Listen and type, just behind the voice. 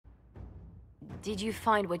Did you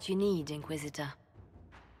find what you need, Inquisitor?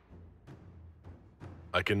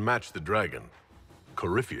 I can match the dragon.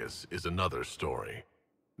 Corypheus is another story.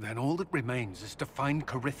 Then all that remains is to find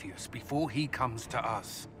Corypheus before he comes to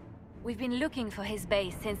us. We've been looking for his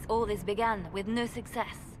base since all this began, with no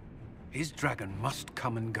success. His dragon must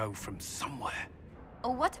come and go from somewhere.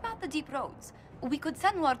 What about the deep roads? We could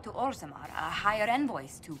send word to Orzammar, hire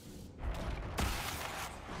envoys to...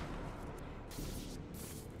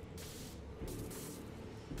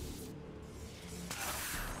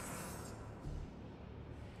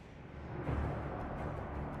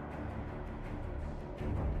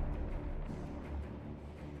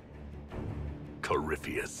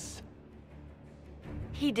 Corypheus.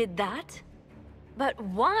 He did that? But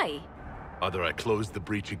why? Either I close the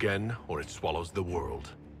breach again, or it swallows the world.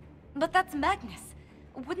 But that's Magnus.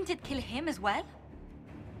 Wouldn't it kill him as well?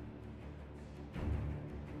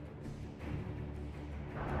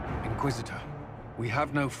 Inquisitor, we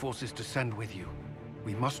have no forces to send with you.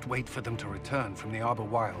 We must wait for them to return from the Arbor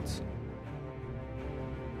Wilds.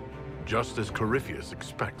 Just as Corypheus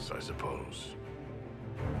expects, I suppose.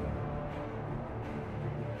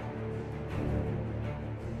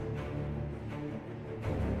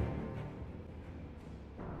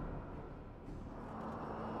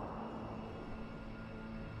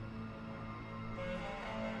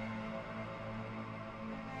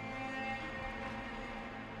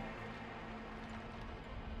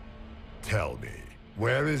 Tell me,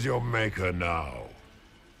 where is your maker now?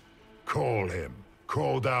 Call him.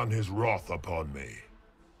 Call down his wrath upon me.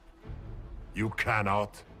 You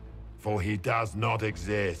cannot, for he does not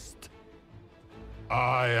exist.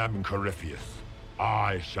 I am Corypheus.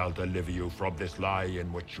 I shall deliver you from this lie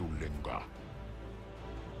in which you linger.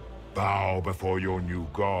 Bow before your new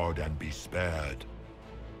god and be spared.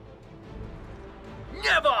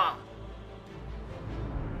 Never!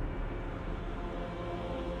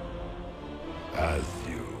 As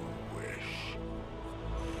you wish.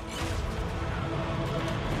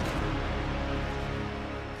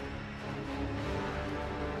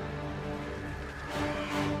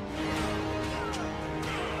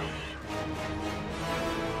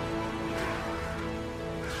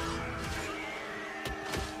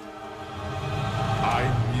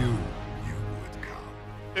 I knew you would come.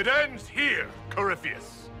 It ends here,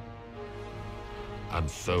 Corypheus. And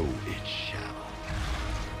so it shall.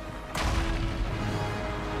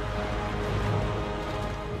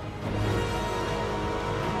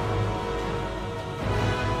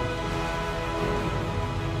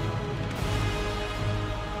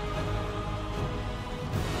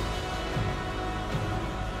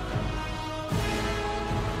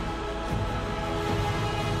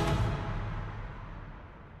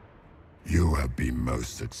 You have been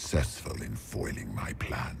most successful in foiling my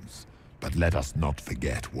plans, but let us not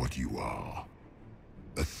forget what you are.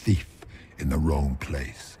 A thief in the wrong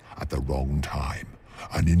place, at the wrong time,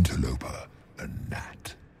 an interloper, a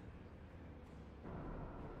gnat.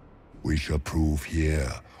 We shall prove here,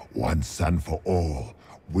 once and for all,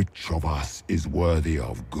 which of us is worthy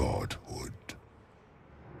of godhood.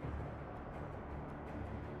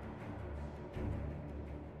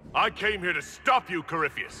 I came here to stop you,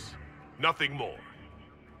 Corypheus. Nothing more.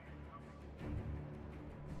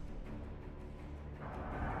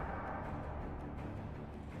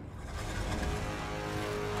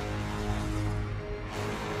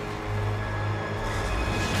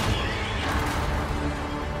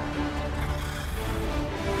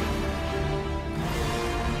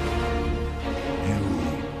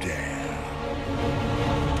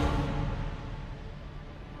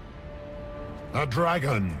 A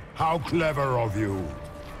dragon! How clever of you!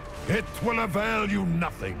 It will avail you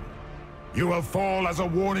nothing. You will fall as a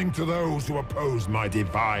warning to those who oppose my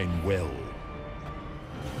divine will.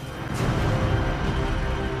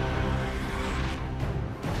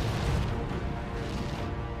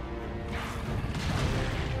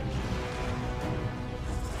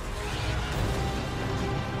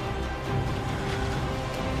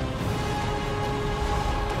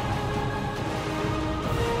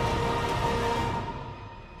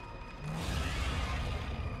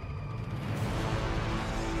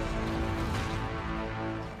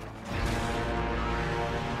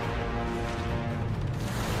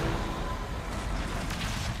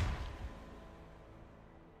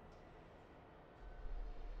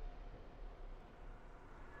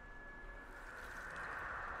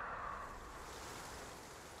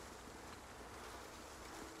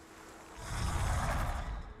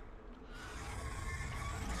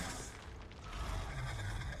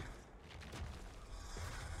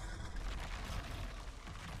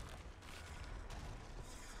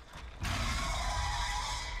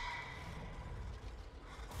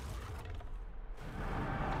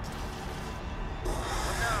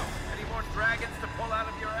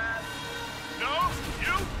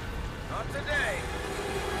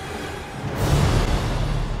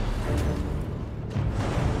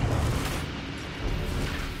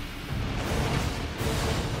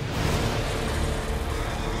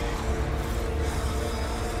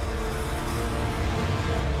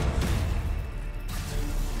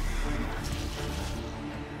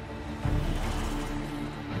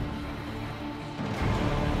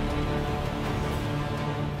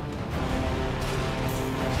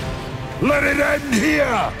 Let it end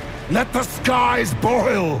here! Let the skies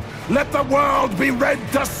boil! Let the world be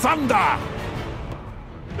rent asunder!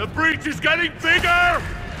 The breach is getting bigger!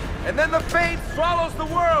 And then the fate swallows the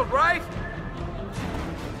world, right?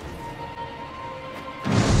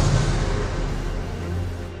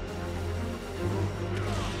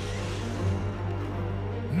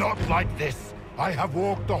 Not like this! I have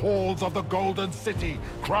walked the halls of the Golden City,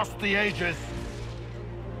 crossed the ages.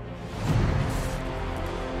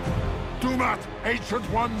 Do not, ancient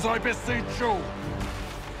ones, I beseech you!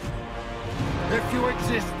 If you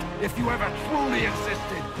exist, if you ever truly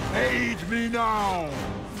existed, aid me now!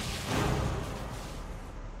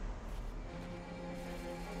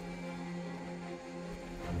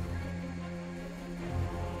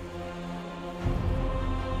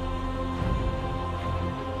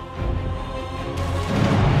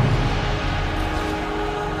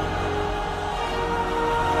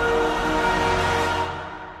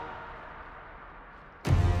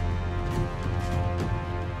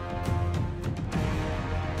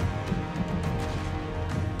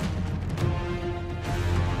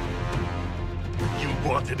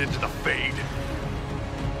 Wanted into the Fade.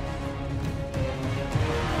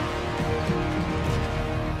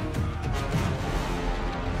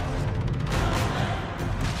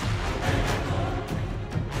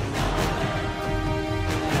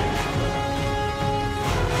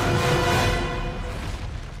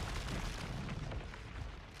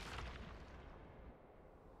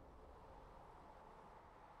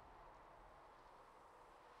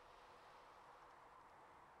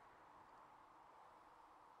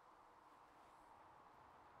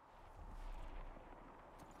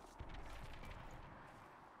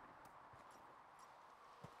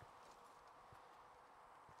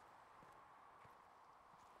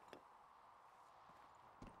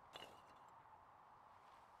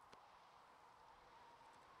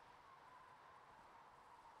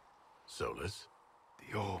 Solus?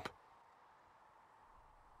 The orb.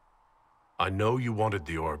 I know you wanted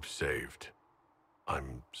the orb saved.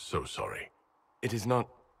 I'm so sorry. It is not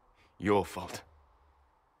your fault.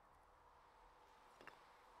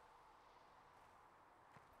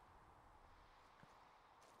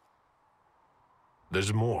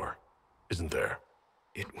 There's more, isn't there?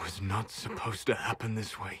 It was not supposed to happen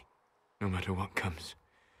this way. No matter what comes,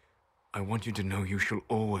 I want you to know you shall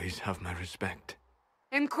always have my respect.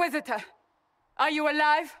 Inquisitor, are you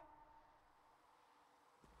alive?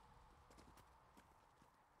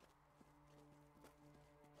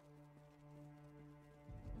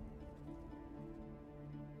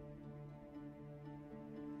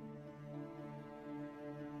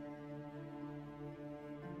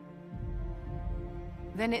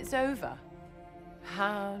 Then it's over.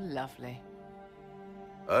 How lovely.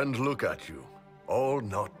 And look at you, all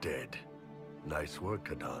not dead. Nice work,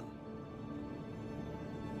 Kadan.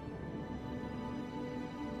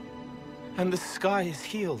 And the sky is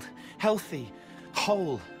healed, healthy,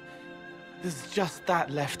 whole. There's just that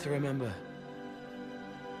left to remember.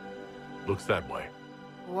 Looks that way.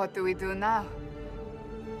 What do we do now?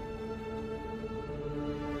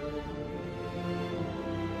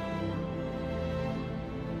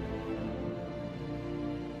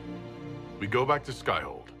 We go back to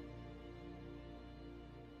Skyhold.